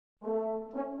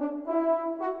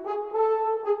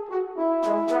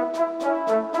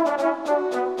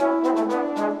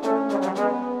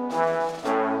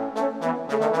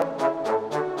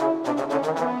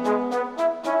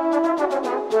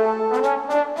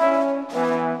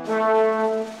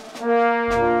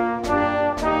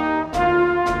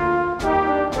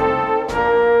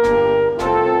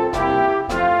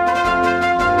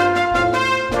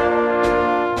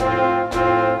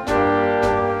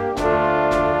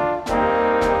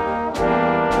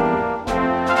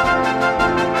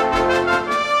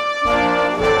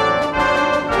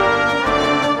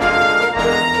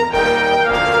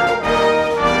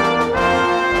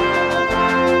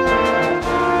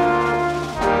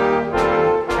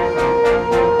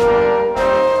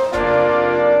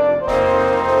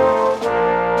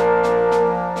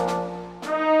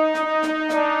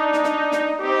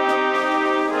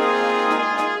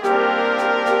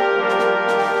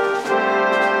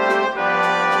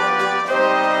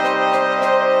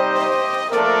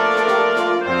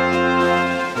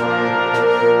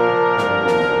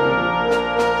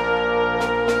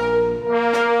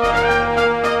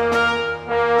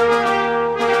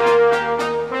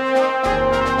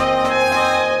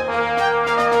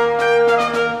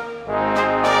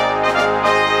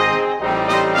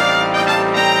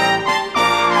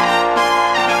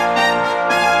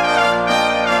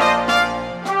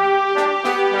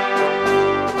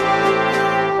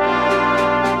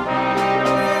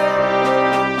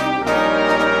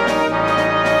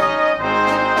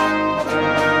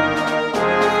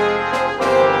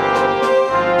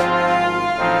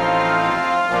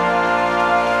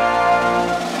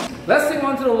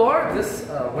to the Lord this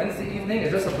Wednesday evening.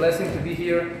 It's just a blessing to be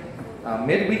here.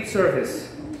 Midweek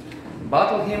service.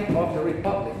 Battle Hymn of the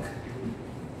Republic.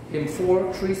 Hymn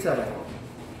 437.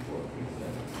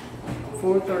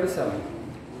 437.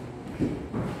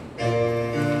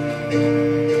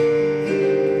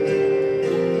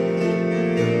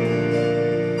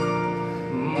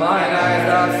 Mine eyes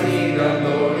have seen the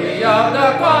glory of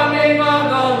the coming of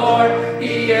the Lord.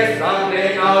 He is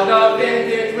sounding out the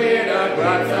vintage where the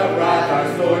grants of wrath are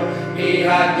stored. He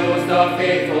had loosed the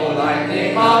faithful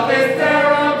lightning of his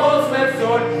terrible swift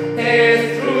sword.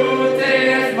 His truth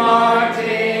is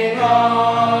marching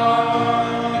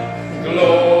on.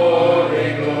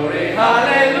 Glory, glory,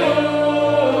 hallelujah.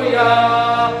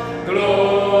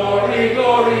 Glory,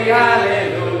 glory,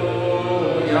 hallelujah.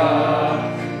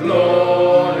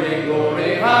 Glory,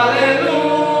 glory,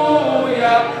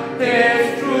 hallelujah.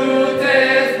 His truth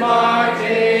is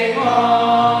marching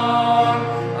on.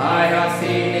 I have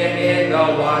seen him in the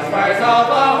watchfires of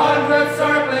 100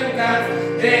 circling camps.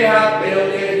 They have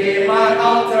builded him an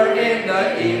altar in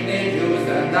the evening dews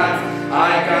and dance.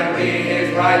 I can read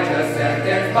his righteous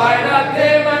sentence by the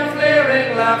dim and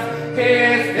flaring lamps.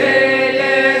 His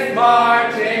day is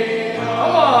marching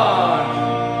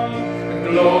on.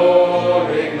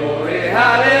 Glory, glory,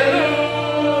 hallelujah.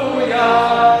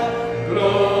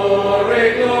 Glory,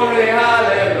 glory,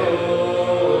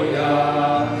 hallelujah.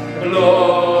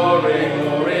 Glory,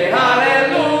 glory,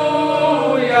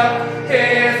 hallelujah.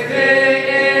 His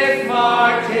day is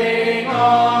marching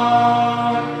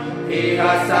on. He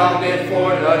has sounded for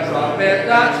the trumpet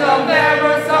that shall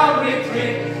never sound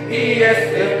retreat. He is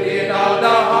lifting out the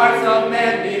hearts of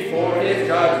men before his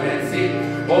judgment seat.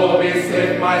 Oh, be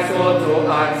still my soul to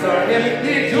answer him,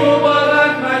 be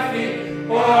jubilant my feet,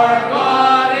 for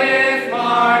God is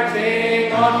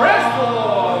marching on. Praise the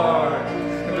Lord.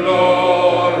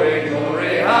 Glory,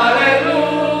 glory,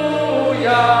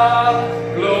 hallelujah.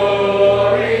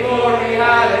 Glory, glory,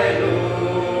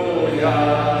 hallelujah.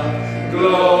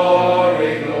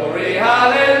 Glory, glory,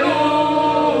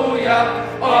 hallelujah.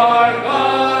 Our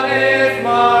God is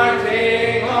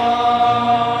marching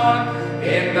on.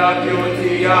 In the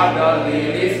beauty of the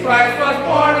lilies, Christ was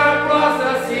born across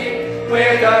the sea,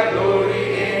 with a glory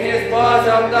in his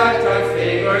bosom that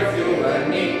transfigures you and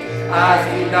me. As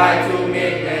he died to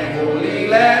make men holy,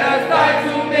 let us die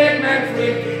to make men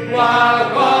free, while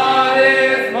God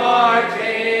is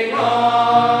marching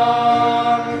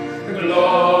on.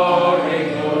 Glory,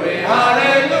 glory,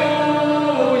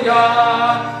 hallelujah.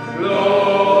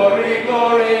 Glory,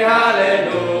 glory,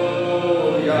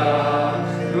 hallelujah.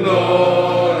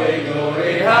 Glory,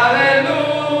 glory,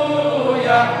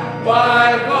 hallelujah,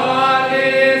 while God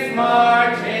is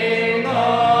marching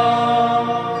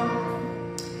on.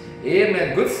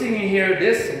 Amen. Good singing here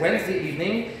this Wednesday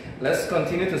evening. Let's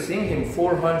continue to sing hymn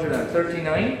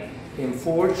 439, hymn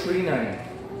 439.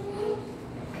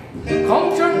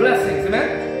 Count your blessings,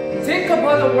 amen? Think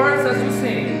about the words as you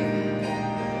sing.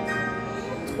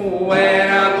 When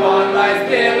upon life's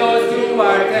billows you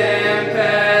are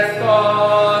tempest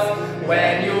tossed,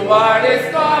 when you are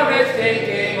discouraged,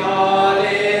 thinking all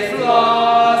is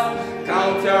lost,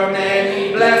 count your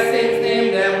many blessings,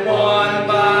 name them one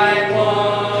by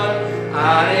one,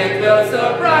 and it will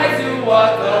surprise you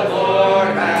what the Lord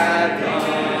has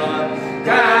done.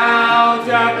 Count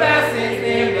your blessings,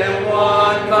 name them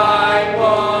one by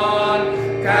one.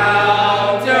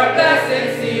 Count your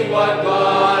blessings, see what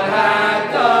God has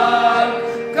done.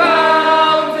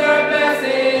 Count your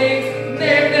blessings,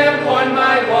 name them one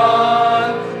by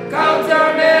one. Count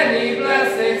your many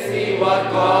blessings, see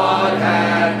what God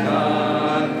has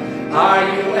done. Are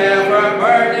you ever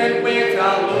burdened with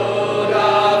a load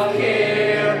of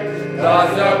care?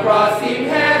 Does the cross seem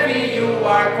heavy you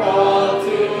are called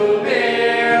to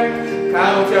bear?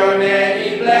 Count your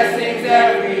many blessings,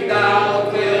 every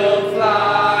doubt will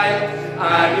fly,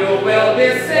 and you will be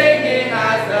singing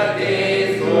as the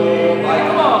days go by.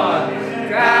 Come on!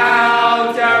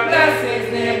 Count your blessings,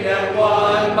 name them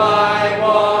one by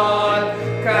one.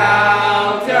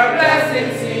 Count your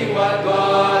blessings, see what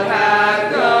God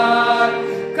has done.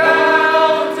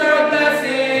 Count your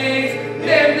blessings,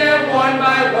 name them one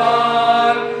by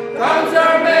one. Count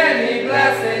your many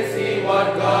blessings, see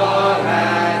what God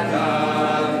has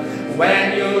done.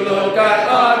 When you look at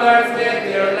others with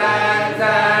their lands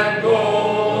and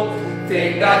gold,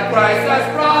 think that Christ has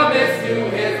promised you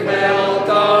his well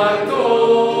done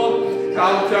gold.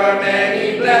 Count your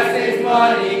many blessings,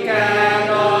 money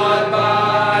cannot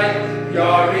buy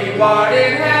your reward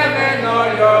in heaven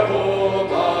or your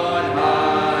home on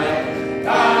high.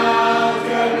 Count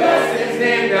your blessings,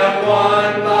 name them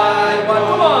one by one.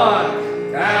 Come on!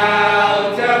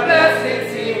 Count your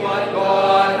blessings,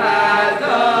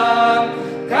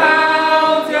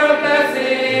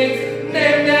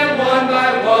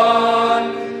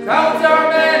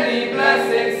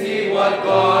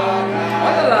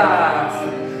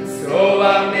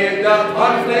 with the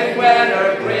conflict,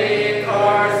 whether great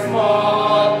or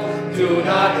small. Do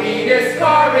not be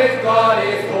discouraged, God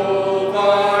is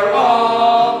over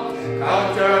all.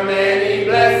 Counter many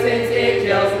blessings,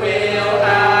 angels will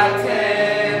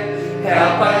attend.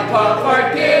 Help and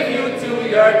comfort give you to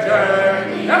your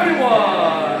journey.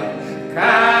 Everyone,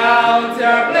 count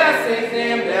your blessings,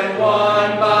 name them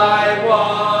one by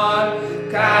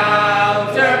one.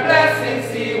 Count your blessings,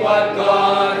 see what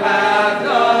God has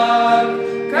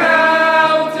done.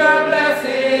 Count your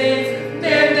blessings,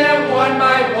 name them one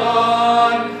by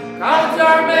one. Count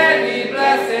your many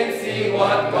blessings, see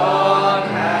what God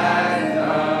has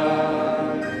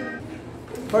done.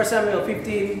 1 Samuel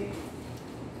 15.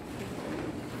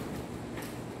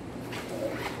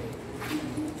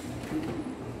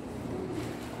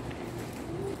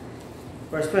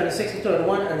 Verse 26 to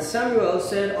 21, and Samuel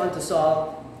said unto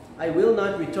Saul, I will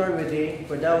not return with thee,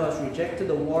 for thou hast rejected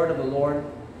the word of the Lord,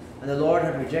 and the Lord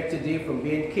hath rejected thee from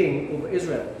being king over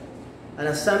Israel. And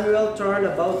as Samuel turned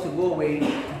about to go away,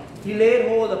 he laid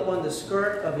hold upon the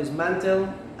skirt of his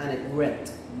mantle, and it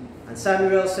rent. And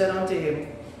Samuel said unto him,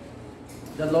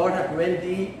 the Lord hath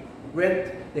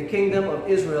rent the kingdom of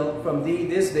Israel from thee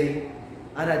this day,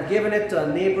 and hath given it to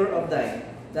a neighbor of thine,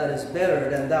 that is better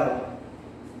than thou.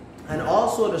 And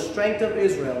also the strength of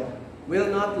Israel will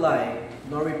not lie,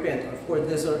 nor repent. Of course,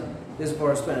 this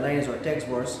verse 29 is our text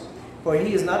verse. For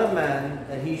he is not a man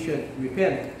that he should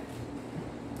repent.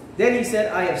 Then he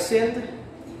said, I have sinned,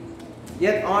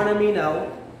 yet honor me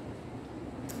now,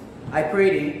 I pray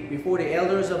thee, before the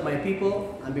elders of my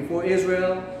people, and before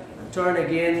Israel, and turn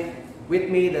again with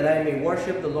me, that I may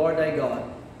worship the Lord thy God.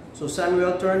 So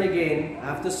Samuel turned again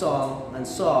after Saul, and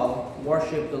Saul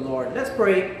worshiped the Lord. Let's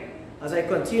pray as I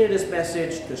continue this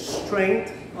message, the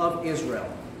strength of Israel.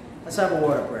 Let's have a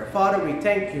word of prayer. Father, we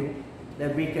thank you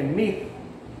that we can meet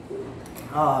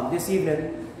this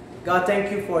evening. God,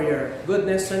 thank you for your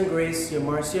goodness and grace, your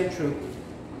mercy and truth.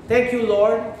 Thank you,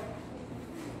 Lord,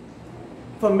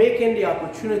 for making the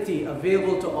opportunity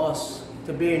available to us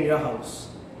to be in your house.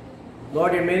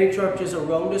 Lord, there are many churches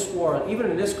around this world, even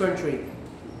in this country,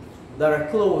 that are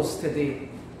closed today.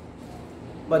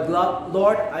 But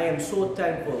Lord, I am so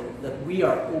thankful that we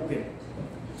are open.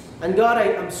 And God, I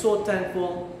am so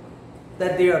thankful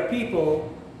that there are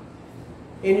people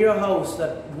in your house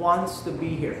that wants to be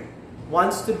here,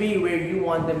 wants to be where you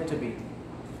want them to be.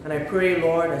 And I pray,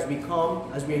 Lord, as we come,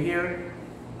 as we're here,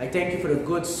 I thank you for the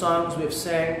good songs we've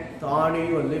sang to honor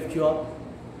you and lift you up.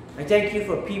 I thank you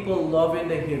for people loving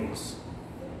the hymns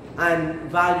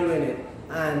and valuing it,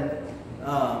 and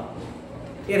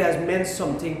it has meant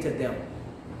something to them.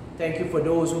 Thank you for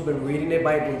those who've been reading the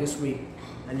Bible this week,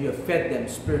 and you have fed them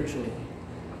spiritually.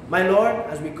 My Lord,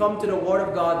 as we come to the Word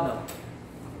of God now,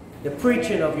 the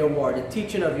preaching of your Word, the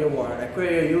teaching of your Word, I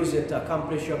pray you use it to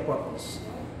accomplish your purpose.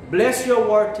 Bless your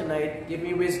Word tonight. Give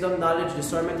me wisdom, knowledge,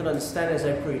 discernment, and understanding as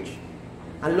I preach.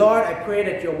 And Lord, I pray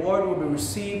that your Word will be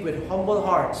received with humble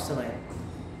hearts tonight.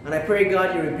 And I pray,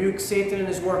 God, you rebuke Satan and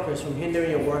his workers from hindering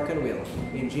your work and will.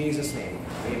 In Jesus' name,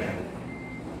 amen.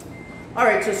 All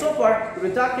right, so far, we've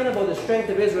been talking about the strength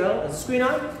of Israel. Is the screen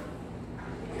on?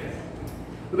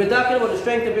 We've been talking about the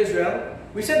strength of Israel.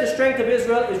 We said the strength of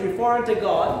Israel is referring to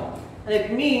God, and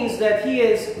it means that he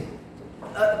is,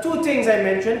 two things I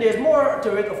mentioned. There's more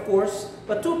to it, of course,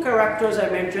 but two characters I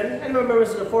mentioned. And remember, this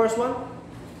is the first one.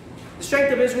 The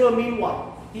strength of Israel means what?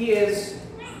 He is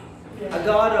a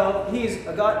God of, he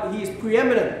is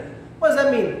preeminent. What does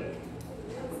that mean?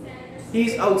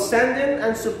 He's outstanding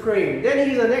and supreme. Then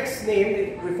he's the next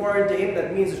name referring to him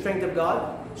that means the strength of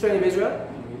God, strength of Israel.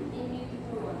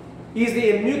 He's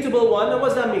the immutable one. And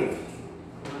what does that mean?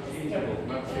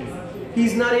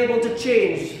 He's not able to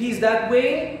change. He's that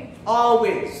way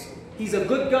always. He's a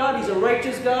good God. He's a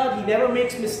righteous God. He never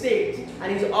makes mistakes.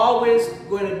 And he's always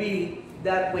going to be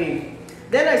that way.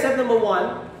 Then I said number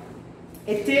one,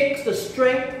 it takes the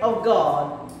strength of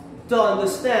God to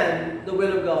understand the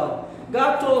will of God.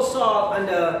 God told Saul and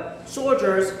the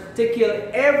soldiers to kill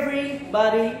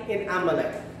everybody in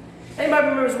Amalek. Anybody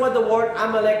remembers what the word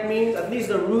Amalek means? At least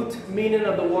the root meaning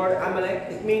of the word Amalek.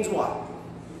 It means what?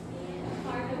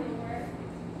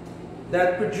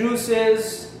 That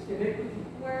produces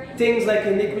things like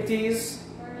iniquities,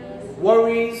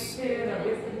 worries,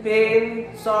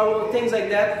 pain, sorrow, things like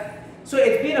that. So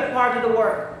it's been a part of the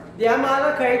work. The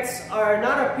Amalekites are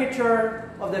not a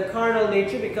picture of the carnal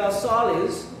nature because Saul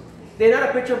is. They're not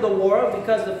a picture of the world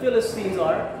because the Philistines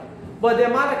are. But the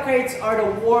Amalekites are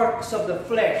the works of the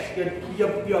flesh.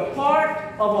 You're part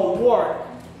of a work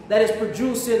that is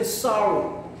producing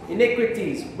sorrow,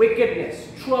 iniquities, wickedness,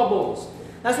 troubles.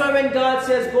 That's why when God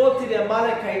says, go to the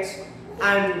Amalekites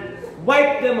and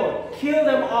wipe them out, kill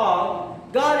them all,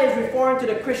 God is referring to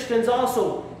the Christians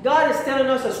also. God is telling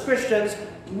us as Christians,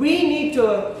 we need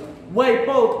to wipe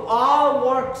out all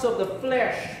works of the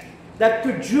flesh that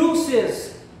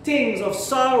produces things of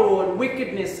sorrow and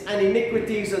wickedness and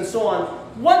iniquities and so on.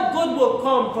 What good will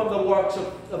come from the works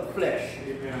of flesh?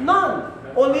 Amen. None.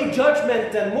 Only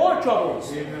judgment and more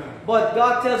troubles. Amen. But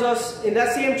God tells us in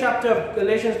that same chapter of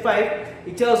Galatians 5,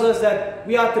 He tells us that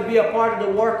we ought to be a part of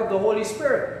the work of the Holy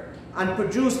Spirit and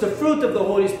produce the fruit of the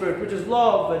Holy Spirit, which is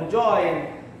love and joy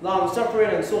and long-suffering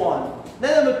and so on.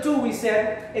 Then number 2, we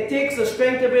said, it takes the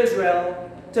strength of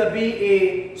Israel to be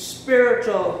a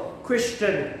spiritual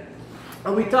Christian.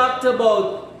 And we talked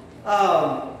about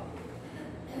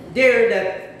there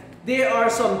that there are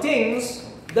some things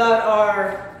that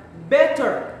are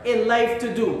better in life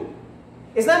to do.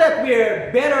 It's not that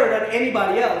we're better than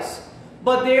anybody else,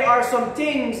 but there are some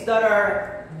things that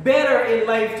are better in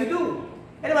life to do.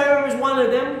 Anybody remembers one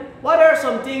of them? What are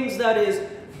some things that is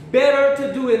better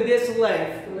to do in this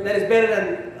life that is better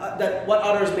than what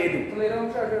others may do? To lay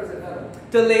down treasures in heaven.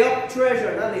 To lay up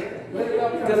treasure, not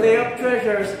to lay up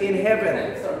treasures in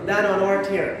heaven than on earth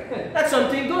here. That's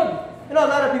something good. You know, a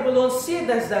lot of people don't see it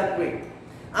as that way.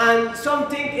 And some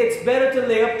think it's better to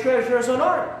lay up treasures on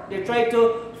earth. They try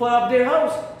to fill up their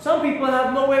house. Some people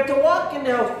have nowhere to walk in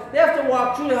the house. They have to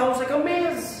walk through the house like a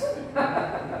maze.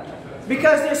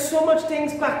 Because there's so much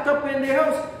things packed up in their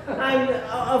house. And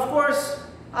of course,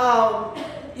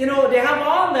 you know, they have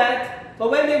all that. But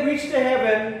when they reach to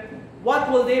heaven, what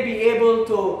will they be able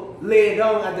to lay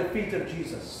down at the feet of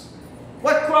Jesus?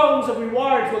 What crowns of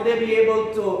rewards will they be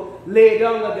able to lay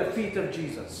down at the feet of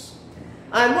Jesus?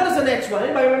 And what is the next one?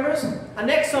 Anybody remembers? And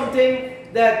next something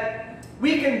that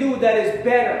we can do that is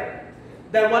better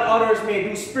than what others may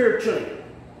do spiritually.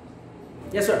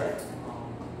 Yes, sir?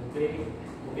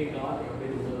 Obey God or obey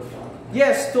the will of God.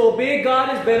 Yes, to obey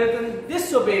God is better than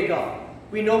disobey God.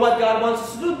 We know what God wants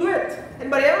us to do, do it.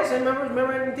 Anybody else?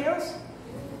 Remember anything else?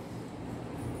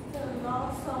 To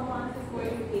love someone before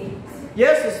you hate.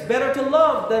 Yes, it's better to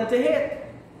love than to hate.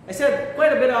 I said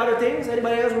quite a bit of other things.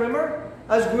 Anybody else remember?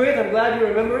 That's great. I'm glad you're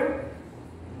remembering.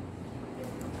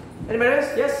 Anybody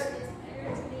else? Yes?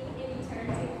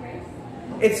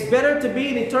 It's better to be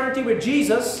in eternity with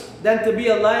Jesus than to be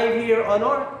alive here on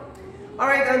earth. All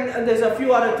right, and there's a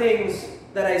few other things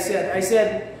that I said. I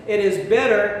said it is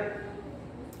better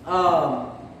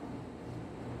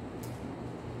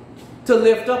to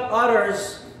lift up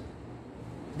others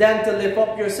than to lift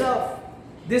up yourself.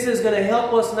 This is going to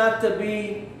help us not to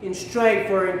be in strife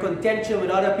or in contention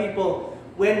with other people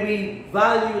when we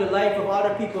value the life of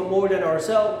other people more than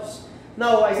ourselves.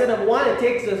 Now, I said number 1, it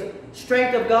takes the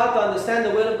strength of God to understand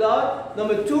the will of God.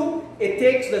 Number 2, it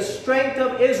takes the strength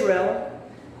of Israel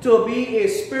to be a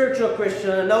spiritual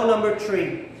Christian. And now number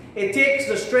 3, it takes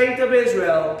the strength of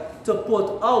Israel to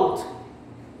put out,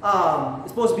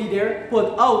 it's supposed to be there,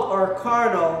 put our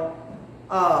carnal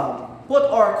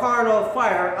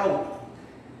fire out.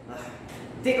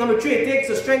 Number 3, it takes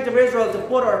the strength of Israel to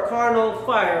put our carnal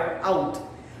fire out.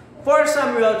 1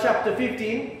 Samuel chapter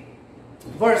 15,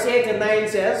 verse 8 and 9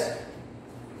 says,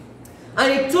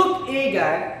 and he took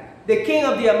Agag, the king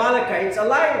of the Amalekites,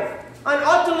 alive, and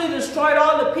utterly destroyed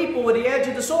all the people with the edge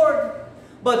of the sword.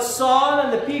 But Saul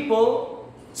and the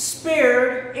people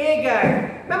spared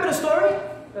Agag. Remember the story?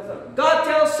 Yes, sir. God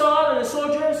tells Saul and the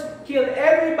soldiers, kill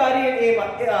everybody in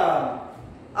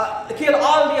kill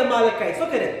all the Amalekites.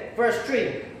 Look at it. Verse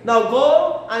 3. Now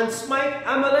go and smite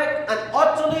Amalek and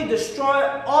utterly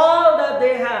destroy all that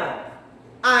they have.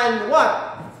 And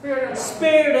what?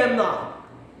 Spare them not.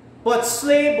 But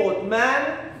slay both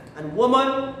man and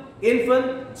woman,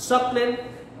 infant, suckling,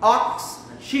 ox,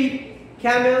 sheep,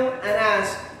 camel, and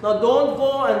ass. Now don't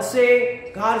go and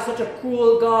say, God is such a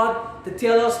cruel God to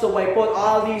tell us to wipe out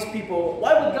all these people.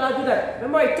 Why would God do that?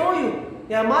 Remember I told you,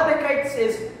 the Amalekites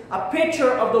is a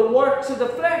picture of the works of the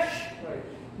flesh.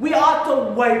 We ought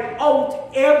to wipe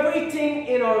out everything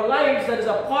in our lives that is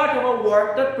a part of our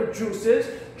work that produces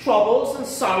troubles and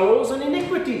sorrows and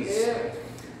iniquities. Yeah.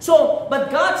 So,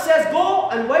 but God says, go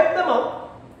and wipe them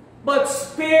out, but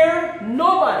spare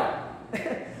nobody.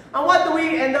 And what do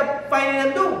we end up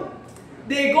finding them do?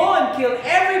 They go and kill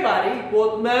everybody,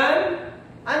 both man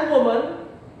and woman,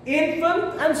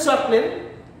 infant and suckling,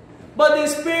 but they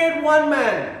spared one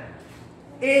man,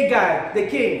 Agag, the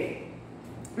king.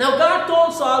 Now God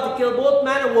told Saul to kill both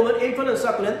man and woman, infant and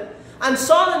suckling, and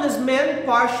Saul and his men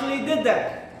partially did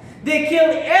that. They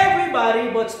killed everybody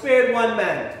but spared one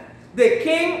man, the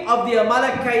king of the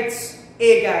Amalekites,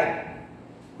 Agag.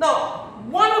 Now,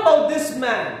 what about this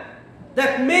man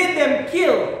that made them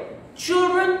kill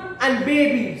children and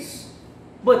babies?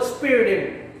 but spared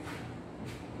him.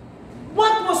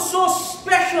 What was so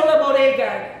special about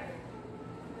Agag?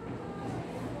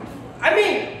 I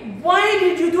mean, why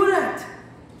did you do that?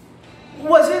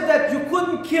 Was it that you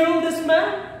couldn't kill this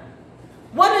man?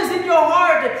 What is in your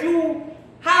heart that you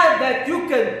had that you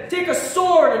could take a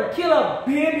sword and kill a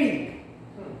baby?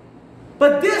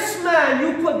 But this man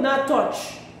you could not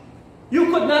touch.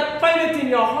 You could not find it in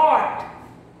your heart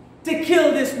to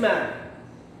kill this man.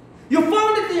 You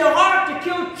found it in your heart to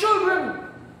kill children.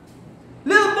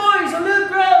 Little boys and little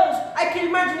girls. I can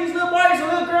imagine these little boys and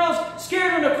little girls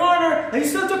scared in the corner, and you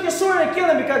still took your sword and killed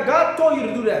them because God told you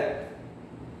to do that.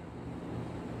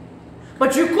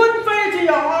 But you couldn't find it in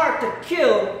your heart to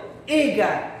kill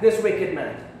Agag, this wicked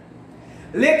man.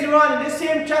 Later on in this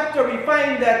same chapter, we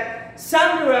find that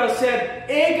Samuel said,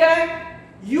 Agag,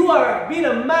 you are being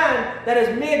a man that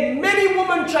has made many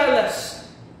women childless.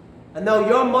 And now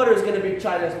your mother is going to be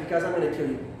childless because I'm going to kill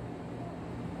you.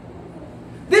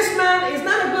 This man is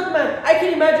not a good man. I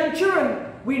can imagine children.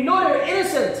 We know they're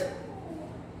innocent.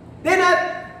 They're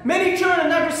not, many children are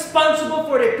not responsible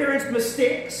for their parents'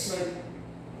 mistakes. Right.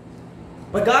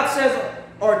 But God says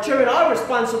our children are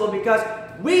responsible because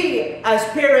we as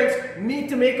parents need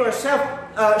to make ourselves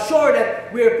sure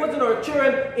that we are putting our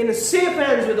children in the safe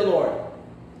hands with the Lord.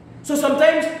 So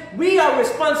sometimes we are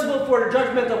responsible for the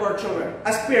judgment of our children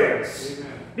as parents.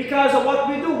 Amen. Because of what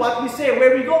we do, what we say,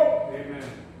 where we go. Amen.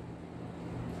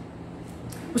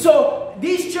 So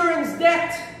these children's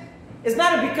death is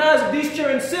not because of these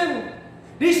children's sin.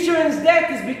 These children's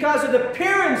death is because of the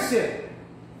parents' sin.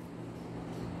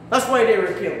 That's why they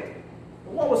were killed.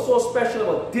 But what was so special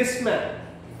about this man?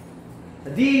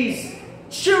 These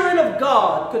children of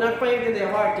God could not find it in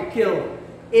their heart to kill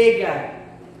Agag,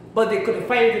 but they could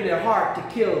find it in their heart to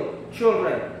kill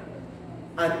children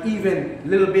and even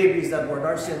little babies that were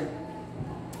nursing.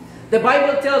 The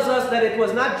Bible tells us that it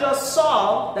was not just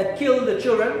Saul that killed the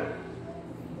children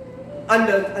and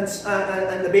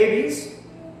the babies,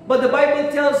 but the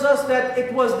Bible tells us that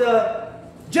it was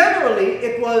generally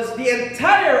the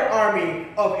entire army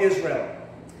of Israel.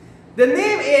 The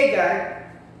name Agag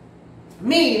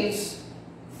means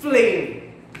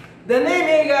flame. The name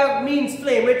Agag means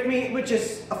flame, which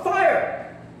is a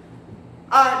fire.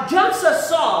 Just as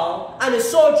Saul and his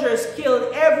soldiers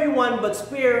killed everyone but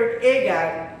spared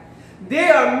Agag,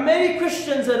 there are many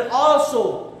Christians that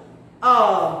also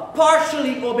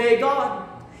partially obey God.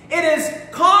 It is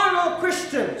carnal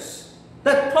Christians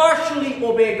that partially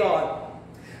obey God.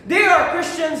 There are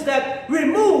Christians that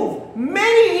remove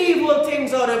many evil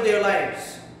things out of their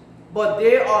lives, but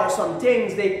there are some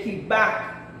things they keep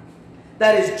back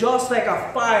that is just like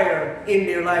a fire in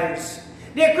their lives.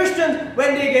 There are Christians,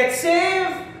 when they get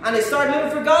saved and they start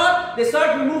living for God, they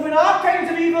start removing all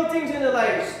kinds of evil things in their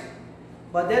lives.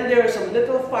 But then there are some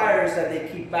little fires that they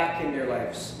keep back in their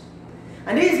lives.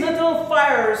 And these little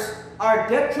fires are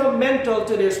detrimental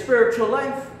to their spiritual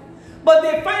life. But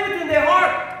they find it in their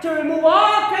heart to remove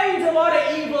all kinds of other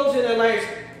evils in their lives.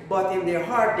 But in their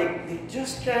heart, they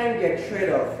just can't get rid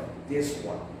of this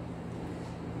one.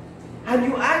 And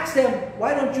you ask them,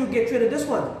 why don't you get rid of this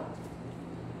one?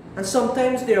 And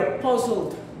sometimes they're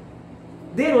puzzled.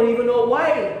 They don't even know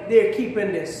why they're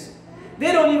keeping this.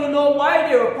 They don't even know why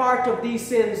they're a part of these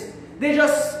sins. They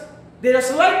just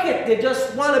like it. They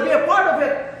just want to be a part of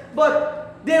it.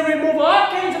 But they remove all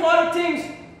kinds of other things.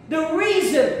 The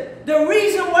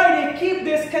reason why they keep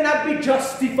this cannot be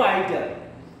justified.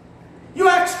 You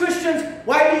ask Christians,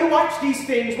 why do you watch these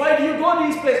things? Why do you go to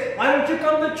these places? Why don't you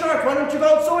come to church? Why don't you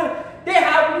go outside? They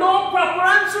have no proper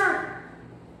answer.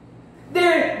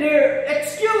 Their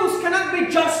excuse cannot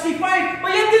be justified,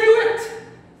 but yet they do it.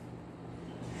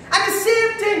 And the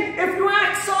same thing, if you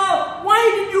ask Saul, why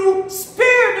did you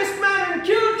spare this man and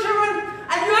kill children?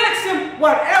 And you ask him,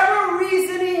 whatever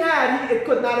reason he had, it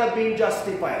could not have been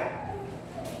justified.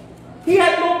 He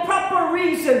had no proper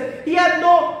reason. He had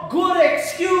no good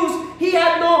excuse. He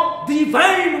had no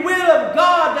divine will of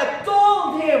God that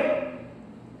told him,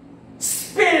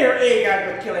 spare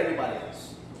Agag but kill anybody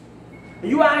else.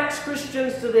 You ask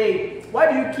Christians today,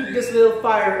 why do you keep this little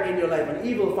fire in your life? An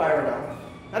evil fire now.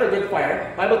 Not a good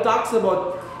fire. The Bible talks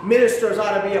about ministers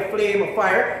ought to be a flame of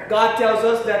fire. God tells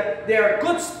us that they are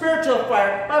good spiritual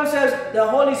fire. The Bible says the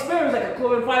Holy Spirit is like a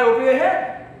cloven fire over your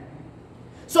head.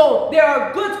 So there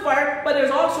are good fire, but there's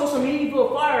also some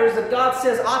evil fires that God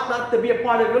says ought not to be a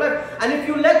part of your life. And if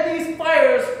you let these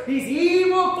fires, these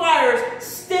evil fires,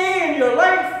 stay in your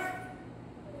life,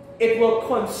 it will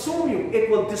consume you. It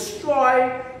will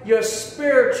destroy your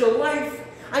spiritual life.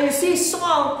 And you see,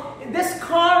 Saul, this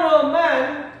carnal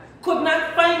man, could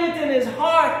not find it in his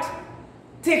heart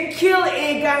to kill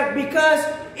Agag because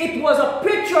it was a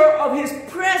picture of his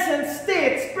present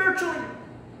state spiritually.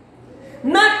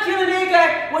 Not killing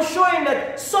Agag was showing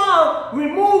that Saul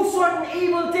removed certain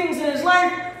evil things in his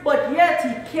life, but yet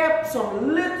he kept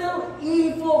some little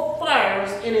evil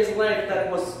fires in his life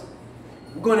that was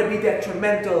going to be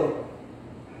detrimental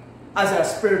as a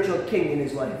spiritual king in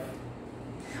his life.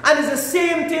 And it's the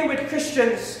same thing with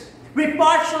Christians. We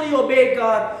partially obey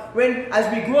God. When,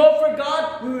 as we grow for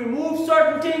God, we remove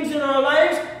certain things in our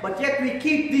lives, but yet we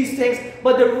keep these things.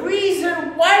 But the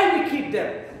reason why we keep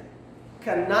them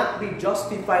cannot be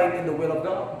justified in the will of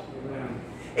God.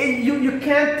 You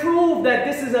can't prove that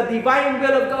this is a divine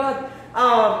will of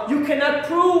God. You cannot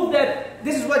prove that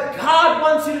this is what God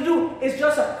wants you to do. It's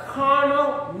just a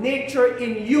carnal nature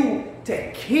in you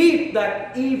to keep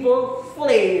that evil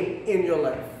flame in your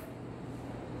life.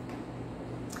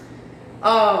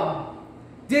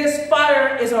 This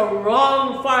fire is a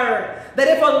wrong fire that,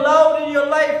 if allowed in your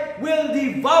life, will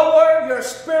devour your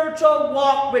spiritual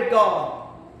walk with God.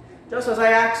 Just as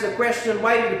I asked the question,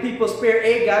 why did the people spare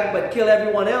Agag but kill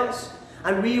everyone else?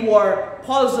 And we were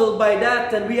puzzled by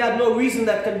that, and we had no reason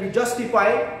that can be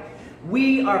justified.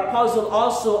 We are puzzled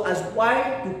also as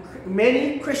why do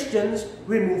many Christians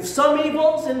remove some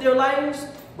evils in their lives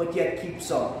but yet keep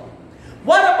some.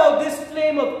 What about this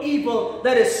flame of evil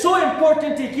that is so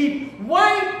important to keep?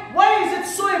 Why is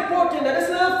it so important that this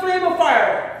little flame of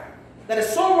fire that is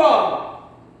so wrong?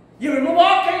 You remove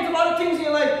all kinds of other things in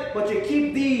your life, but you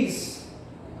keep these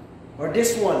or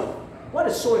this one. What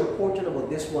is so important about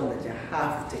this one that you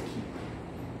have to keep?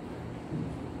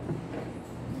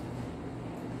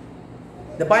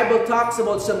 The Bible talks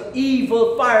about some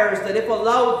evil fires that, if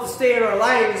allowed to stay in our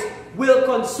lives, will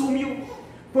consume you.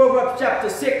 Proverbs chapter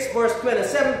 6, verse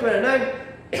 27, 29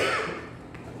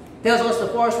 tells us the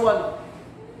first one.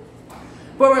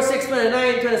 Proverbs 6,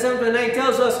 29, 27, 29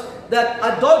 tells us that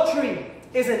adultery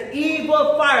is an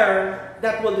evil fire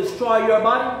that will destroy your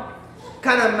body.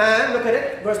 Can a man, look at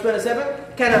it, verse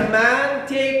 27, can a man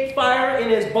take fire in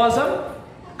his bosom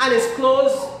and his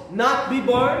clothes not be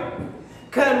burned?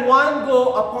 Can one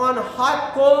go upon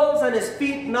hot coals and his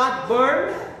feet not be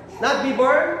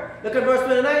burned? Look at verse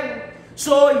 29.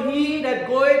 So he that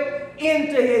goeth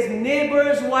into his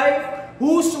neighbor's wife,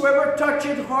 whosoever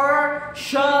toucheth her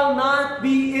shall not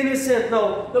be innocent.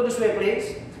 Now, look this way,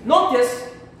 please. Notice,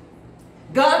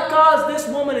 God calls this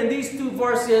woman in these two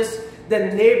verses the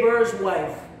neighbor's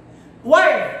wife.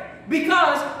 Why?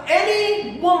 Because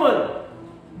any woman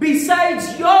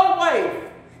besides your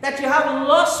wife that you have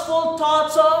lustful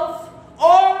thoughts of,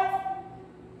 or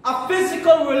a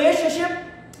physical relationship,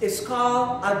 is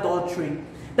called adultery.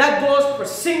 That goes for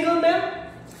single men,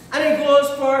 and it goes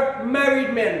for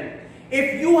married men.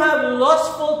 If you have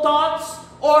lustful thoughts,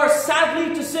 or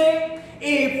sadly to say,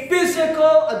 a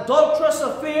physical adulterous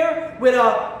affair with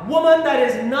a woman that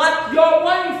is not your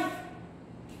wife,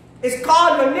 it's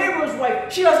called your neighbor's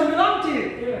wife. She doesn't belong to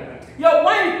you. Yeah. Your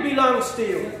wife belongs to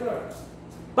you. Yes,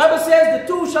 Bible says the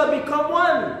two shall become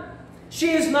one.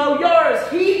 She is now yours.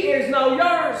 He is now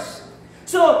yours.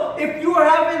 So if you are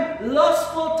having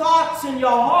lustful thoughts in your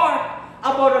heart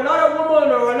about another woman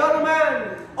or another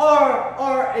man,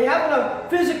 or having a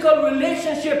physical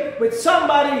relationship with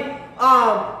somebody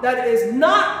that is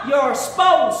not your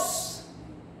spouse,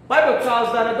 the Bible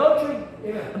calls that adultery.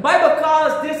 Yeah. The Bible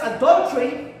calls this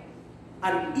adultery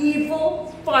an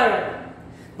evil fire.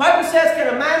 The Bible says,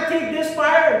 can a man take this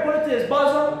fire and put it to his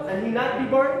bosom and he not be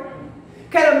burned?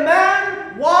 Can a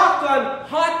man walk on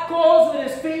hot coals with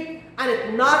his feet and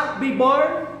it not be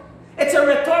burned? It's a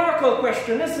rhetorical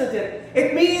question, isn't it?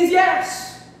 It means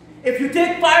yes. If you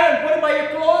take fire and put it by your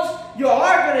clothes, you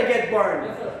are going to get burned.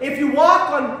 Yes, if you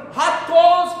walk on hot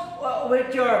coals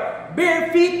with your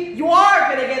bare feet, you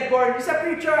are going to get burned. You say,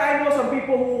 preacher, I know some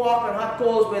people who walk on hot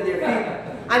coals with their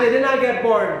feet and they did not get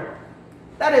burned.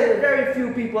 That is very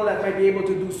few people that might be able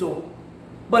to do so.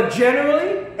 But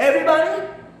generally, everybody,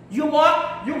 you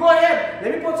walk, you go ahead.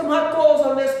 Let me put some hot coals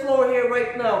on this floor here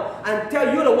right now and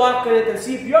tell you to walk on it and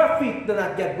see if your feet do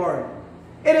not get burned.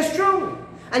 It is true.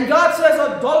 And God says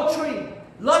adultery,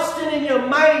 lusting in your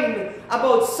mind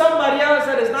about somebody else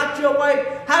that is not your wife,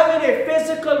 having a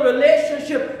physical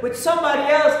relationship with somebody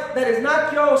else that is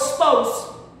not your spouse.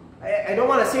 I don't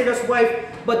want to say just wife,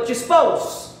 but your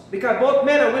spouse, because both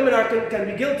men and women can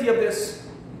be guilty of this.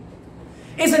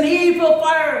 It's an evil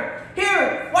fire.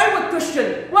 Here, why would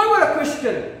a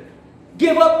Christian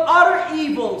give up other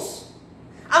evils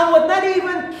and would not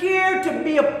even care to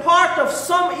be a part of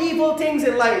some evil things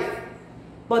in life,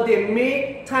 but they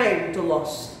make time to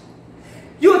lust?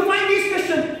 You would find these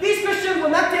Christians will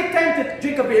not take time to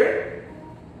drink a beer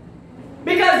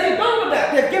because they're done with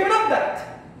that. They've given up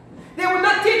that. They would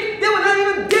not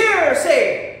even dare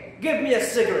say, give me a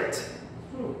cigarette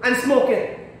and smoke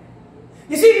it.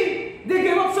 You see, they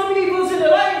give up some evils in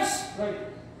their lives. Right.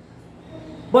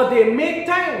 But they make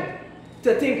time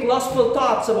to think lustful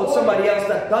thoughts about somebody else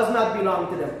that does not belong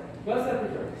to them. What's that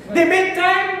picture? They make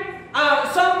time,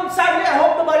 sadly I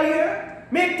hope nobody here,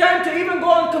 make time to even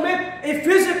go and commit a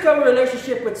physical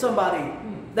relationship with somebody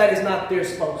that is not their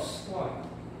spouse. Why?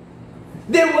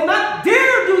 They will not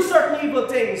dare do certain evil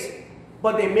things,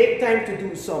 but they make time to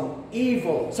do some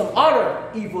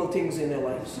other evil things in their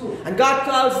lives. And God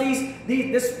calls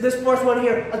this first one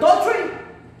here, adultery.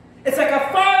 It's like a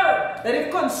fire that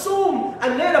if consumed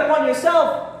and laid upon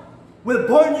yourself will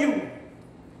burn you.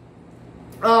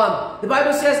 The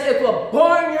Bible says it will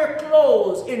burn your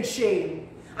clothes in shame,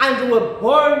 and it will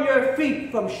burn your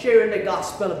feet from sharing the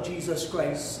gospel of Jesus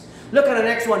Christ. Look at the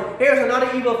next one. Here's another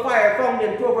evil fire found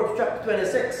in Proverbs chapter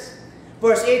 26,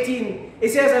 verse 18. It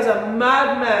says, as a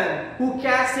madman who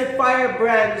casteth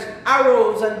firebrands,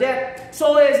 arrows, and death,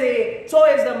 so is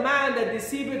the man that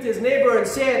deceiveth his neighbor and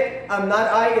saith, am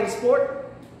not I in sport?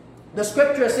 The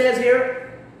scripture says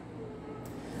here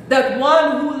that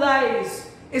one who lies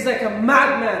is like a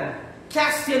madman,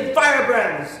 casting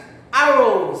firebrands,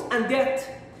 arrows, and death.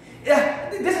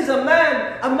 This is a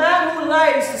man who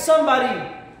lies to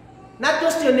somebody, not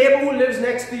just your neighbor who lives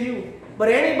next to you, but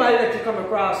anybody that you come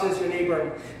across is your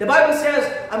neighbor. The Bible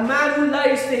says a man who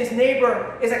lies to his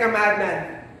neighbor is like a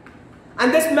madman.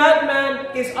 And this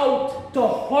madman is out to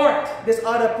hurt this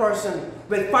other person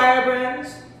with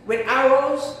firebrands, with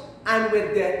arrows, and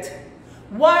with death.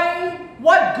 Why?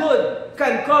 What good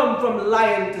can come from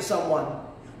lying to someone?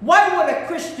 Why would a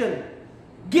Christian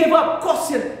give up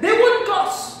cussing? They wouldn't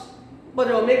cuss, but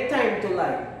they'll make time to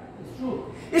lie. It's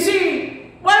true. You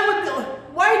see,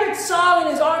 why did Saul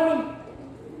and his army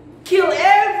kill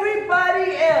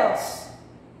everybody else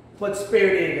but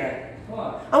spare Agag?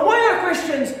 Why? And why are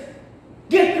Christians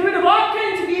get rid of all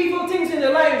kinds of evil things in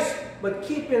their lives, but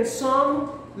keeping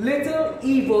some little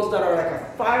evils that are like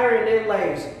a fire in their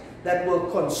lives that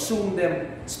will consume them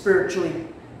spiritually?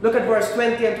 Look at verse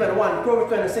 20 and 21. Proverbs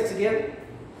 26 again.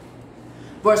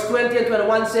 Verse 20 and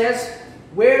 21 says,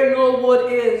 where no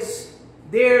wood is,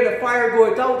 there the fire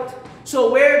goeth out.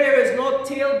 So where there is no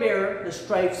talebearer, the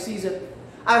strife ceaseth.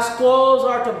 As coals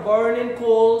are to burning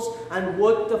coals, and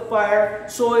wood to fire,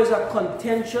 so is a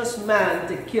contentious man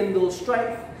to kindle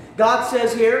strife. God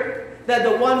says here that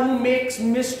the one who makes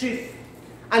mischief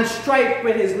and strife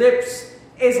with his lips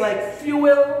is like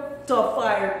fuel to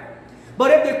fire.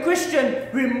 But if the Christian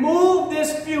remove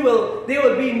this fuel, there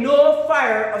will be no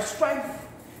fire of strife.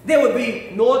 There will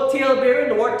be no talebearing.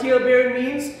 The word talebearing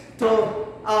means to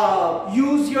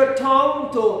use your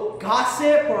tongue to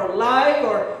gossip or lie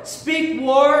or speak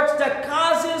words that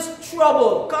causes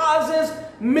trouble, causes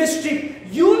mischief.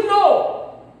 You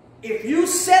know, if you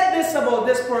said this about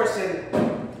this person,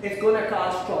 it's going to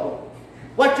cause trouble.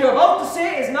 What you're about to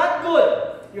say is not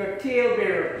good. You're a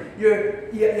talebearer.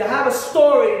 You have a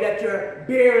story that you're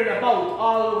bearing about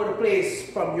all over the place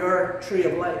from your tree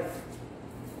of life.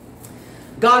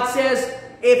 God says,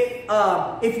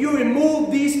 if you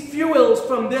remove these fuels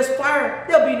from this fire,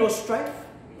 there'll be no strife.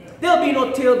 There'll be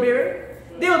no talebearing.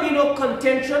 There'll be no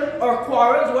contention or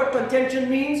quarrels. What contention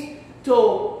means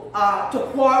to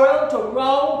quarrel, to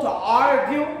row, to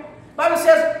argue. The Bible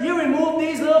says you remove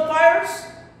these little fires,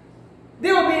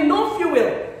 there will be no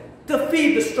fuel to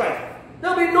feed the strife.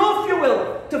 There'll be no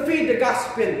fuel to feed the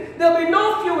gossiping. There'll be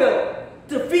no fuel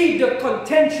to feed the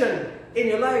contention in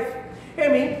your life. Hear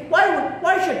me?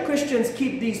 Why should Christians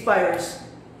keep these fires?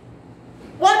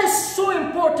 What is so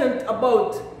important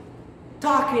about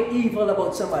talking evil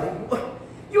about somebody?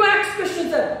 You ask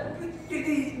Christians that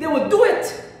they will do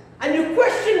it, and you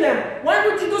question them. Why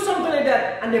would you do something like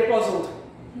that? And they're puzzled.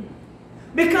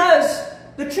 Because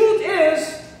the truth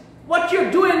is, what you're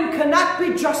doing cannot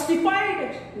be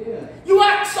justified. Yeah. You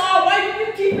ask Saul, why did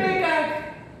you keep Agag?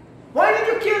 Why did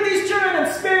you kill these children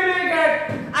and spare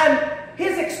Agag? And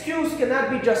his excuse cannot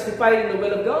be justified in the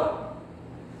will of God.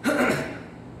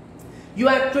 You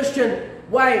ask Christian,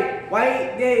 why were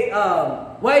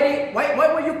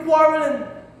you quarreling?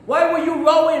 Why were you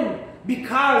rowing?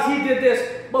 Because he did this.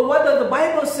 But what does the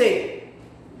Bible say?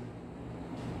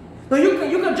 Now you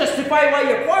can justify why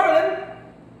you're quarreling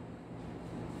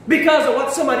because of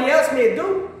what somebody else may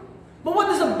do. But what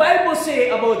does the Bible say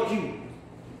about you?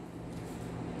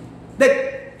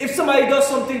 That if somebody does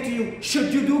something to you,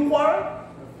 should you do quarrel?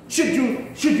 Should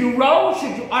you row?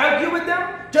 Should you argue with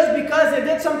them just because they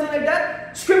did something like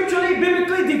that? Scripturally,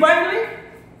 biblically, divinely?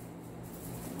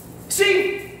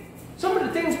 See, some of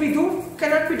the things we do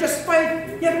cannot be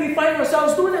justified, yet we find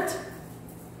ourselves doing it.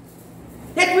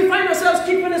 Yet we find ourselves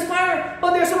keeping this fire,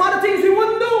 but there's some other things we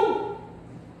wouldn't do.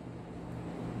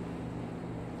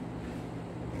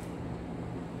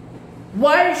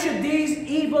 Why should these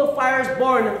evil fires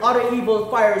burn and other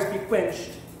evil fires be quenched?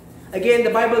 Again, the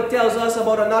Bible tells us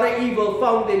about another evil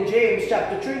found in James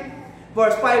chapter 3,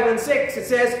 verse 5 and 6. It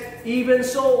says, even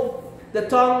so, the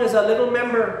tongue is a little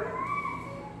member,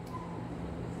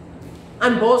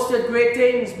 and boasted great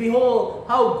things. Behold,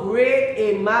 how great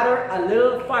a matter a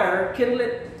little fire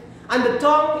kindleth. And the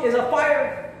tongue is a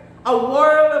fire, a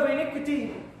world of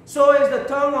iniquity. So is the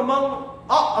tongue among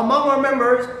our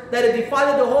members, that it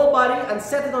defileth the whole body, and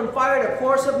setteth on fire the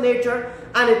course of nature,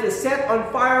 and it is set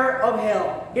on fire of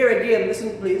hell. Here again,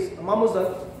 listen please, I'm almost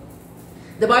done.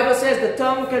 The Bible says the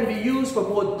tongue can be used for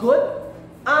both good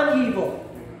and evil.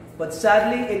 But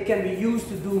sadly, it can be used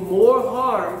to do more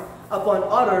harm upon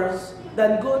others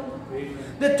than good.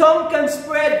 The tongue can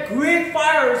spread great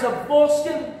fires of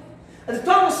boasting. And the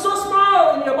tongue is so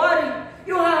small in your body.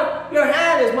 You have your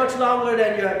hand is much longer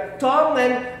than your tongue,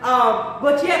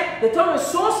 but yet the tongue is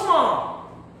so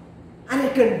small, and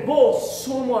it can boast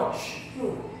so much.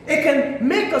 It can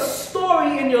make a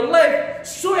story in your life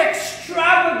so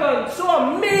extravagant,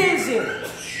 so amazing.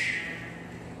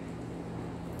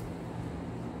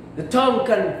 The tongue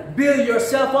can build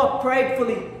yourself up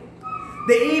pridefully.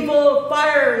 The evil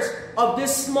fires of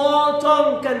this small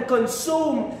tongue can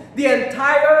consume the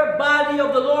entire body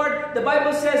of the Lord. The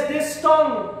Bible says this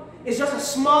tongue is just a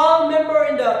small member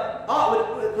in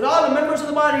with all the members of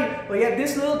the body, but yet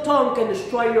this little tongue can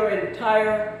destroy your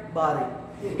entire body.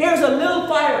 Here's a little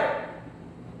fire.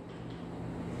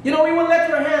 You know, we won't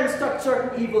let our hands touch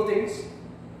certain evil things.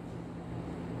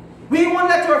 We won't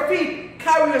let our feet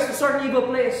carry us to certain evil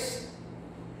place.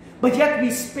 But yet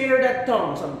we spare that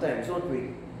tongue sometimes, don't we?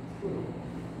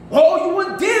 Oh, you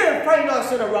wouldn't dare find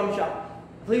us in a rum shop.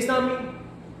 Please not me.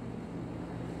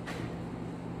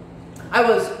 I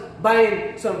was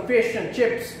buying some fish and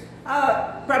chips,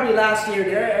 probably last year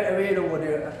there. I ran over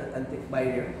there and by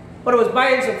there. But I was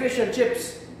buying some fish and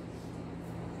chips.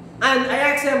 And I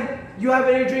asked them, you have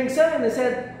any drinks? And they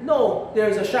said, no,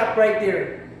 there's a shop right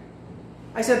there.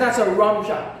 I said, that's a rum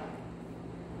shop.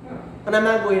 And I'm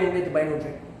not going in there to buy no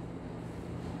drink.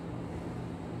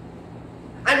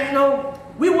 And you know,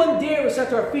 we wouldn't dare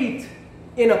set our feet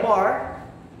in a bar,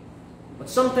 but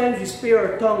sometimes we spare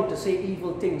our tongue to say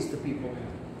evil things to people.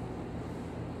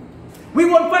 We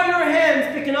won't find our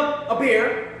hands picking up a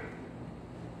beer,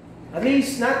 at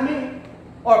least not me,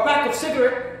 or a pack of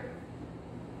cigarette.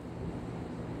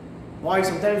 Why?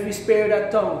 Sometimes we spare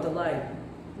that tongue to lie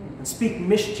and speak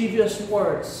mischievous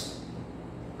words,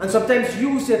 and sometimes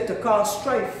use it to cause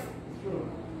strife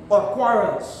or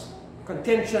quarrels,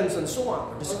 contentions, and so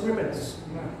on, or disagreements.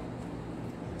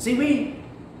 See,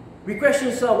 we question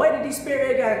ourselves, why did he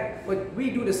spare that? But we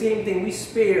do the same thing. We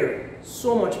spare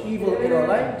so much evil in our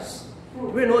lives.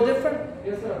 We're no different.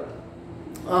 Yes, sir.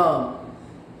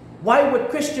 Why would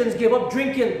Christians give up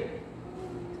drinking?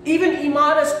 Even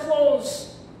immodest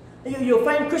clothes. You'll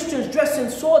find Christians dressing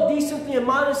so decently and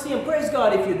modestly, and praise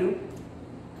God if you do.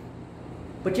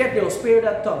 But yet they'll spare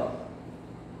that tongue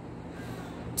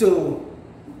to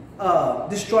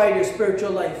destroy their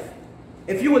spiritual life.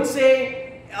 If you would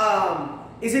say,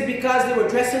 is it because they were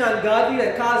dressing ungodly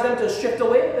that caused them to shift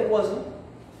away? It wasn't.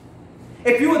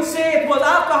 If you would say it was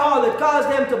alcohol that caused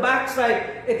them to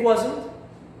backslide, it wasn't.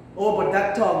 Oh, but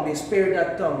that tongue, they spared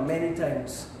that tongue many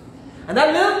times. And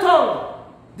that little tongue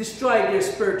destroyed their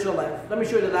spiritual life. Let me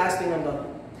show you the last thing I'm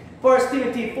done. 1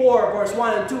 Timothy 4, verse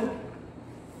 1 and 2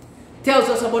 tells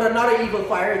us about another evil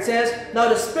fire. It says, now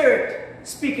the Spirit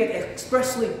speaketh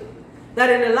expressly, that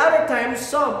in the latter times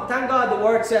some, thank God the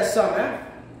word says some,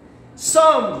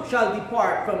 some shall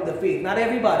depart from the faith. Not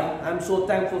everybody. I'm so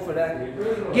thankful for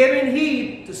that. Giving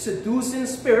heed to seducing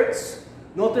spirits.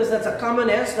 Notice that's a common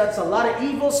S. That's a lot of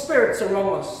evil spirits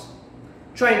around us,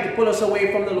 trying to pull us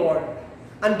away from the Lord.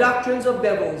 And doctrines of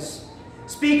devils,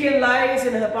 speaking lies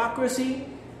and hypocrisy,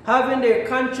 having their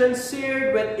conscience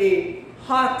seared with a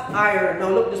hot iron. Now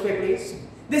look this way, please.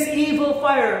 This evil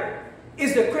fire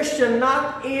is the Christian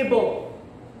not able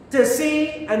to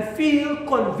see and feel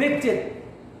convicted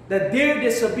that their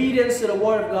disobedience to the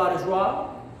Word of God is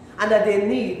wrong, and that they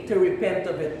need to repent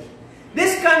of it.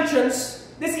 This conscience,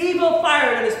 this evil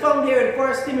fire that is found here in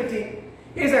 1 Timothy,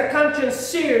 is a conscience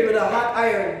seared with a hot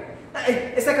iron.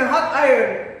 It's like a hot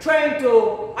iron trying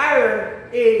to iron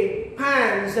a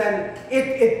pans, and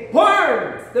it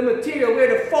burns the material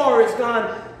where the fur is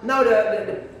gone. Now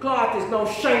the cloth is now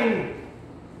shining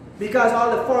because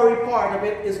all the furry part of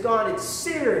it is gone. It's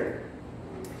seared.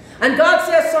 And God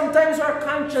says sometimes our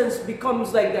conscience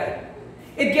becomes like that.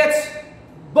 It gets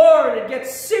burned, it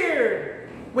gets seared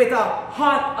with a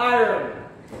hot iron.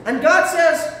 And God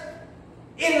says,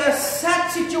 in a sad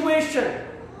situation,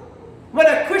 when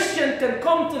a Christian can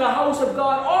come to the house of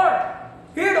God, or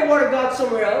hear the word of God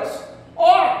somewhere else,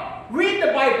 or read the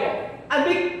Bible,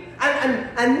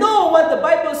 and know what the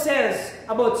Bible says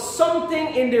about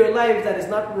something in their lives that is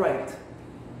not right,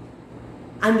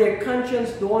 and their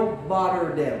conscience don't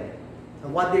bother them,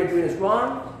 and what they're doing is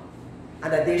wrong,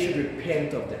 and that they should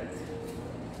repent of that.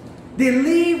 They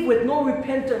leave with no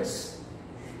repentance.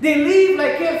 They leave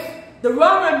like if the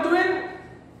wrong I'm doing,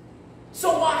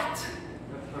 so what?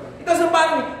 It doesn't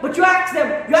bother me. But you ask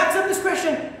them this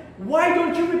question, why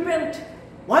don't you repent?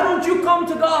 Why don't you come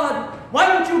to God? Why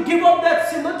don't you give up that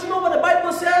sin? Don't you know what the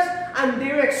Bible says? And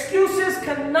their excuses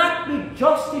cannot be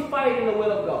justified in the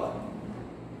will of God.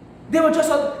 They're just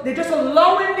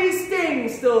allowing these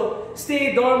things to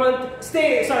stay dormant,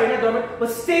 stay in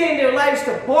their lives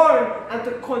to burn and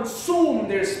to consume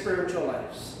their spiritual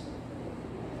lives.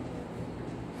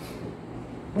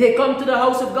 They come to the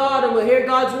house of God and will hear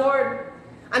God's word,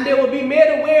 and they will be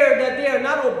made aware that they are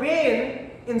not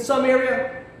obeying in some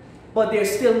area, but they're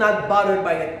still not bothered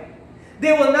by it.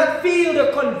 They will not feel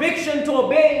the conviction to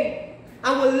obey,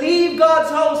 and will leave God's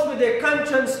house with their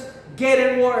conscience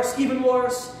getting worse, even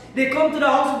worse. They come to the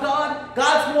house of God.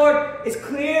 God's word is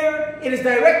clear. It is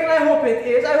direct, and I hope it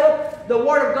is. I hope the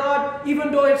word of God, even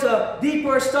though it's a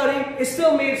deeper study, is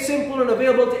still made simple and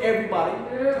available to everybody.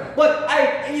 Yeah. But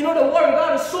the word of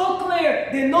God is so clear.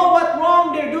 They know what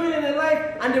wrong they're doing in their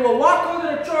life, and they will walk out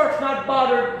of the church not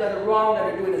bothered that the wrong that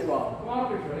they're doing is wrong.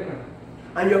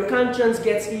 And your conscience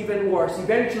gets even worse.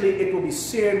 Eventually, it will be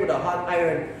seared with a hot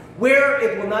iron, where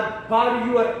it will not bother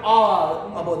you at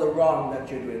all about the wrong that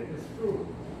you're doing. It's true.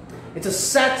 It's a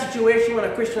sad situation when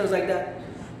a Christian is like that.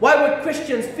 Why would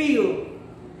Christians feel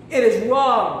it is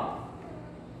wrong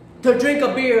to drink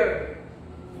a beer,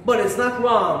 but it's not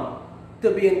wrong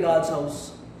to be in God's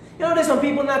house? You know, there's some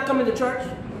people not coming to church,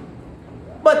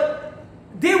 but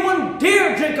they wouldn't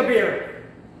dare drink a beer.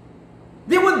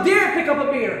 They wouldn't dare pick up a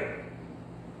beer.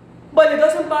 But it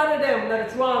doesn't bother them that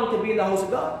it's wrong to be in the house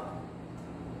of God.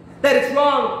 That it's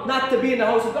wrong not to be in the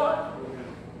house of God.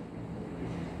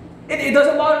 It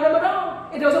doesn't bother them at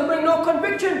all. It doesn't bring no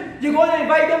conviction. You go and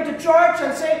invite them to church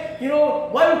and say,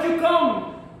 why don't you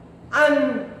come?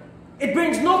 And it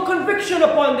brings no conviction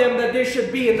upon them that they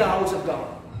should be in the house of God.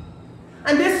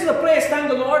 And this is a place, thank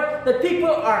the Lord, that people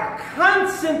are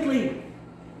constantly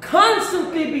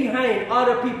behind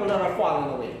other people that are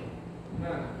falling away.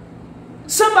 Yeah.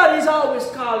 Somebody's always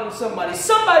calling somebody.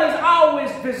 Somebody's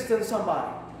always visiting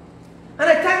somebody. And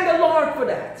I thank the Lord for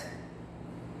that.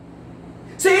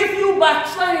 So if you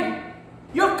backslide,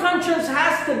 your conscience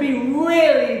has to be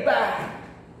really bad.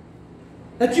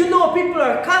 That you know people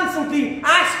are constantly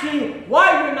asking you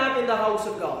why you're not in the house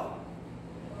of God.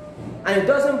 And it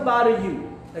doesn't bother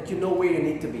you that you know where you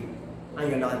need to be and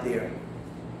you're not there.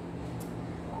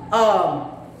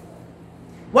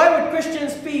 Why would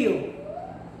Christians feel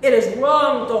it is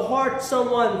wrong to hurt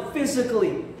someone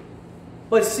physically,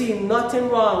 but see nothing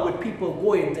wrong with people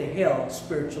going to hell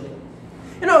spiritually?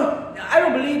 I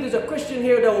don't believe there's a Christian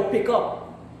here that will pick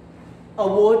up a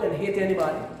wood and hit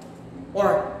anybody,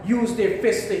 or use their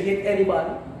fist to hit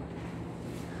anybody.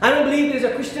 I don't believe there's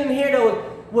a Christian here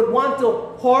that would want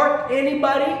to hurt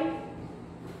anybody,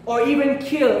 or even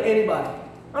kill anybody.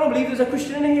 I don't believe there's a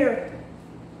Christian in here.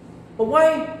 But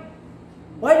why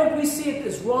don't we see it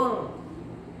as wrong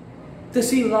to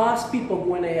see lost people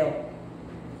going to hell?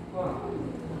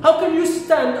 How can you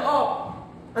stand up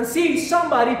and see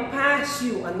somebody pass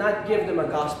you and not give them a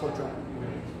gospel tract?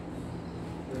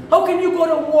 How can you go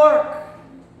to work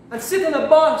and sit in a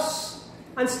bus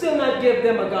and still not give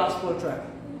them a gospel tract?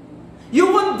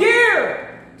 You wouldn't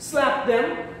dare slap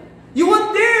them. You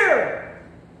wouldn't dare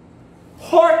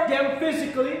hurt them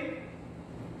physically.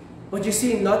 But you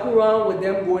see nothing wrong with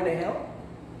them going to hell?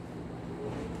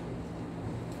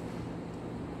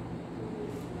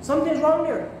 Something's wrong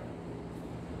there.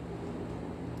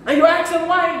 And you ask them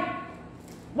why?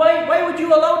 Why would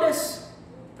you allow this?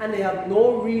 And they have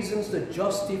no reasons to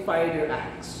justify their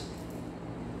acts.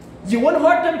 You wouldn't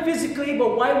hurt them physically,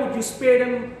 but why would you spare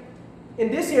them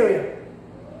in this area?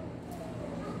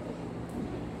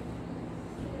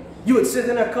 You would sit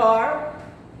in a car,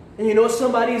 and you know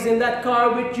somebody's in that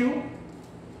car with you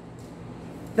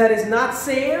that is not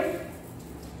saved.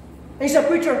 And you say,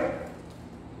 preacher,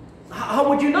 how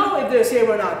would you know if they're saved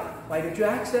or not? Why don't you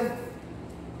ask them?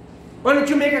 Why don't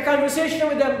you make a conversation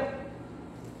with them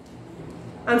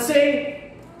and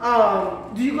say,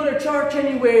 do you go to church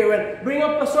anywhere, and bring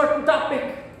up a certain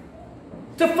topic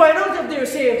to find out if they're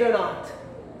saved or not?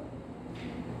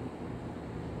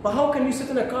 But how can you sit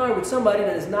in a car with somebody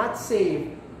that is not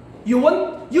saved? You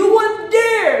wouldn't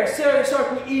dare say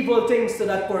certain evil things to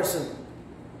that person.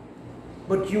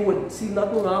 But you would see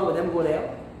nothing wrong with them going to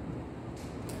hell.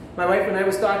 My wife and I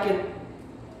was talking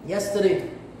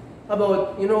yesterday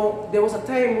about, there was a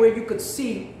time where you could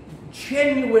see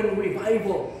genuine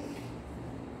revival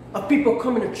of people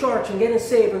coming to church and getting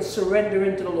saved and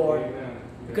surrendering to the Lord. Amen.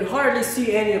 You can hardly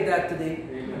see any of that today.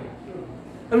 Amen.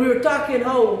 And we were talking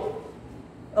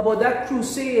about that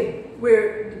crusade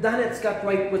where Danettes got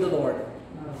right with the Lord.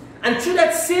 And through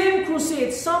that same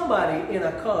crusade, somebody in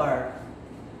a car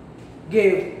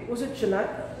gave, was it Shania?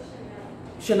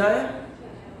 Chanela.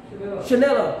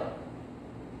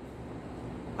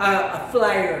 A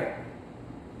flyer.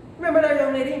 Remember that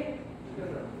young lady?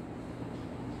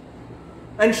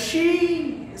 And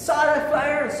she saw that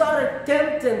flyer, saw the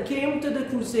tent, and came to the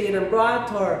crusade and brought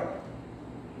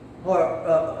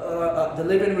the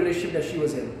living relationship that she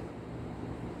was in.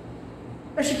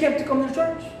 And she came to come to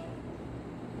church.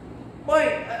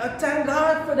 Boy, I thank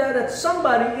God for that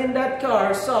somebody in that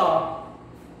car saw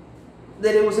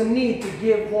that there was a need to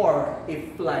give her a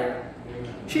flyer.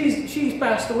 She's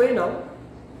passed away now.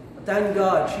 Thank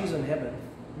God she's in heaven.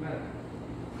 Amen.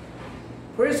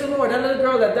 Praise the Lord. That little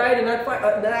girl that died in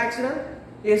that accident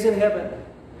is in heaven.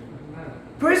 Amen.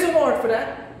 Praise the Lord for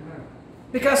that. Amen.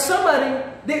 Because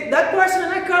that person in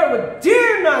that car would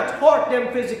dare not hurt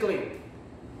them physically.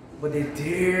 But they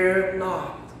dare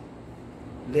not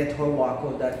let her walk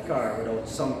out that car without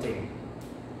something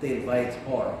to invite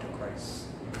her to Christ.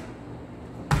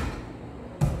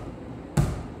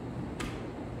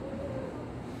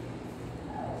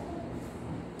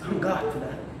 Thank God for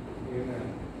that.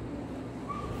 Amen.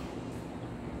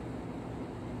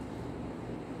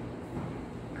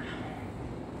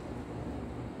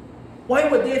 Why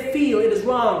would they feel it is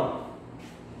wrong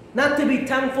not to be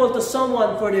thankful to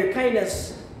someone for their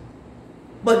kindness,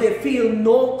 but they feel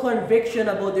no conviction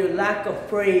about their lack of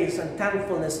praise and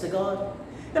thankfulness to God?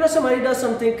 Somebody does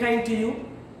something kind to you,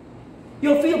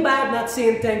 you'll feel bad not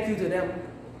saying thank you to them.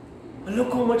 But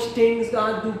look how much things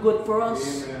God do good for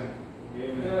us. Amen.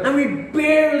 Amen. And we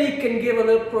barely can give a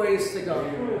little praise to God.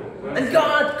 Amen. And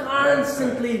God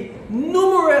constantly,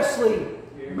 numerously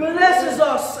blesses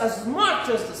us as much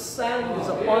as the sand is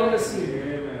upon the sea.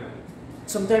 Amen.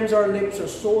 Sometimes our lips are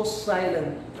so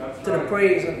silent That's to the right.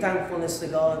 praise and thankfulness to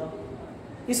God.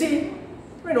 You see,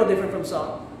 we're no different from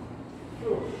Saul.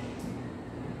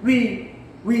 We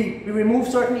remove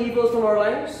certain evils from our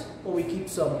lives, or we keep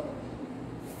some.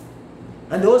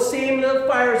 And those same little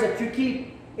fires that you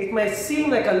keep, it might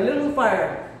seem like a little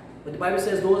fire, but the Bible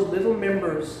says those little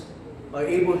members are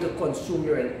able to consume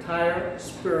your entire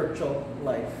spiritual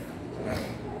life.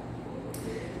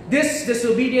 This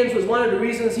disobedience was one of the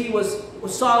reasons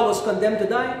Saul was condemned to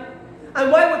die.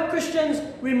 And why would Christians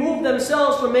remove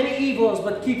themselves from many evils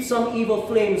but keep some evil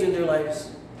flames in their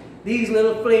lives? These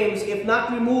little flames, if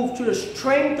not removed through the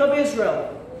strength of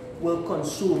Israel, will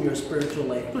consume your spiritual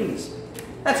life. Please,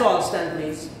 that's all. Stand,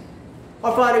 please.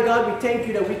 Our Father God, we thank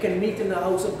you that we can meet in the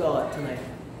house of God tonight.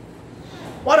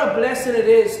 What a blessing it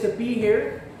is to be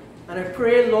here. And I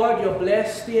pray, Lord, you'll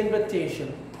bless the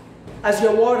invitation. As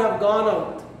your word have gone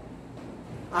out,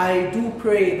 I do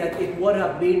pray that it would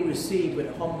have been received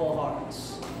with humble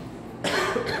hearts.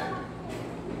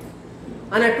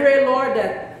 And I pray, Lord,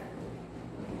 that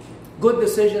good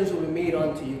decisions will be made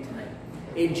unto you tonight.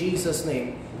 In Jesus'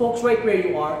 name. Folks, right where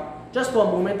you are, just for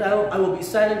a moment, I will be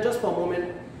silent just for a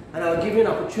moment, and I'll give you an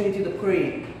opportunity to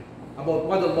pray about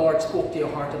what the Lord spoke to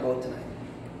your heart about tonight.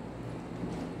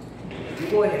 You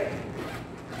go ahead.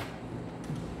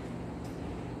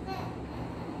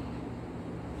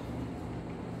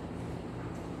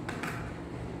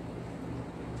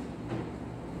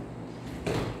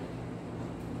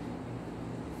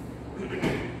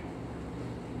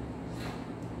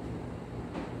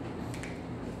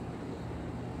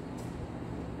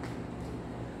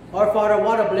 Our Father,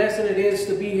 what a blessing it is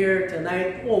to be here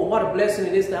tonight. Oh, what a blessing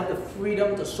it is to have the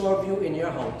freedom to serve you in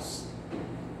your house.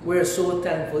 We're so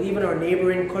thankful. Even our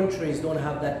neighboring countries don't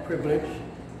have that privilege,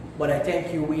 but I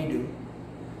thank you we do.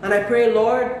 And I pray,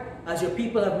 Lord, as your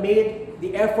people have made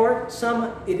the effort,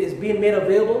 some it is being made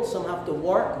available, some have to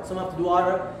work, and some have to do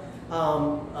other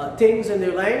things in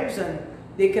their lives, and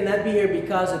they cannot be here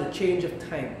because of the change of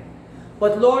time.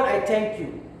 But Lord, I thank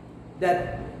you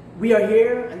that we are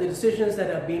here and the decisions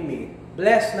that have been made.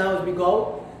 Bless now as we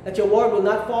go, that your word will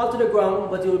not fall to the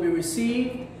ground, but it will be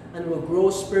received and will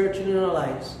grow spiritually in our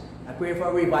lives. I pray for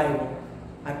a revival.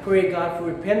 I pray, God, for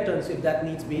repentance if that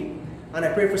needs be. And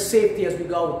I pray for safety as we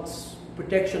go out,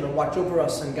 protection and watch over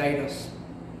us and guide us.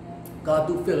 God,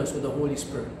 do fill us with the Holy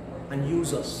Spirit. and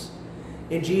use us.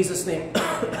 In Jesus' name,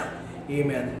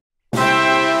 amen.